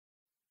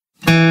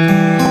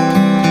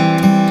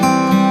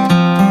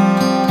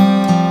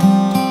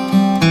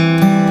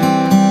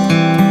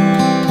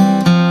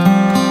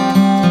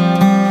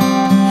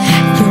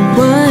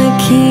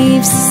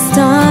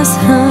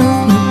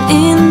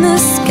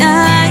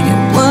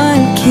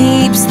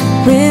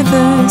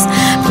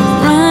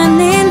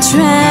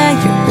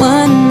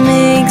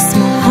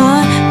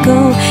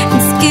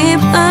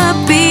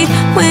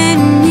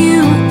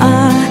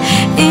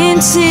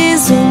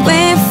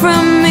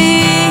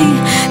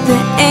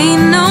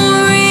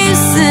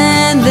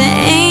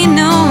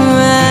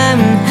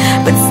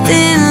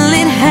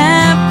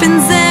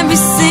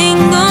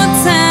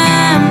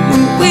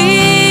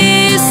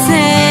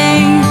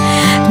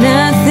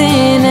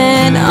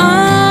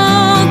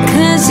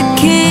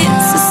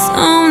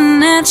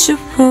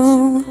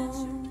natural.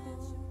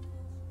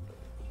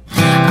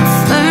 Our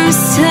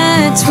first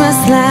touch was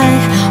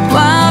like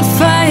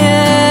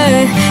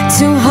wildfire,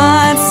 two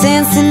hearts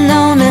dancing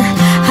on a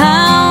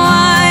high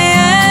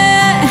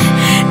wire.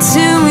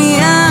 Too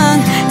young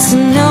to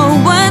know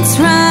what's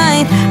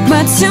right,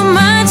 but too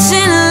much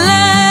in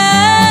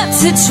love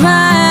to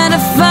try to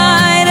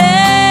fight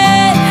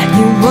it.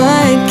 You're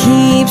what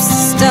keeps the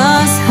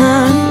stars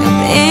hung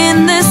up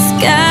in the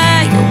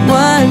sky. You're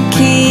what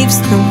keeps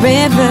the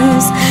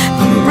rivers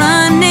from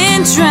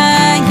running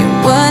dry. You're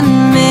what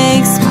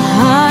makes my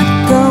heart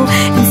go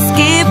and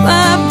skip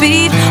a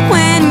beat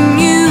when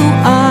you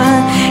are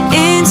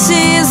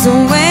inches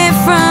away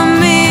from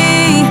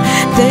me.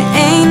 There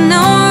ain't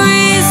no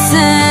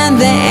reason,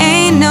 there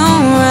ain't no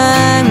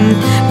rhyme,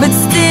 but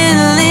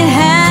still it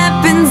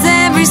happens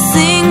every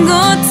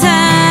single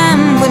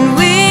time when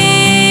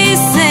we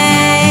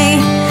say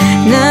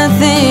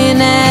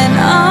nothing at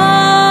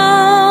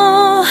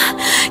all.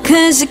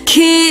 'Cause your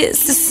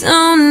kiss is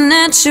so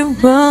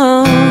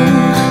natural.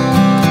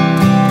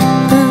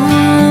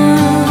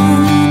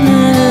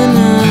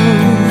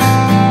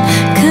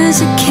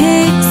 Your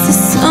kiss is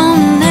so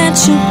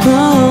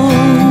natural.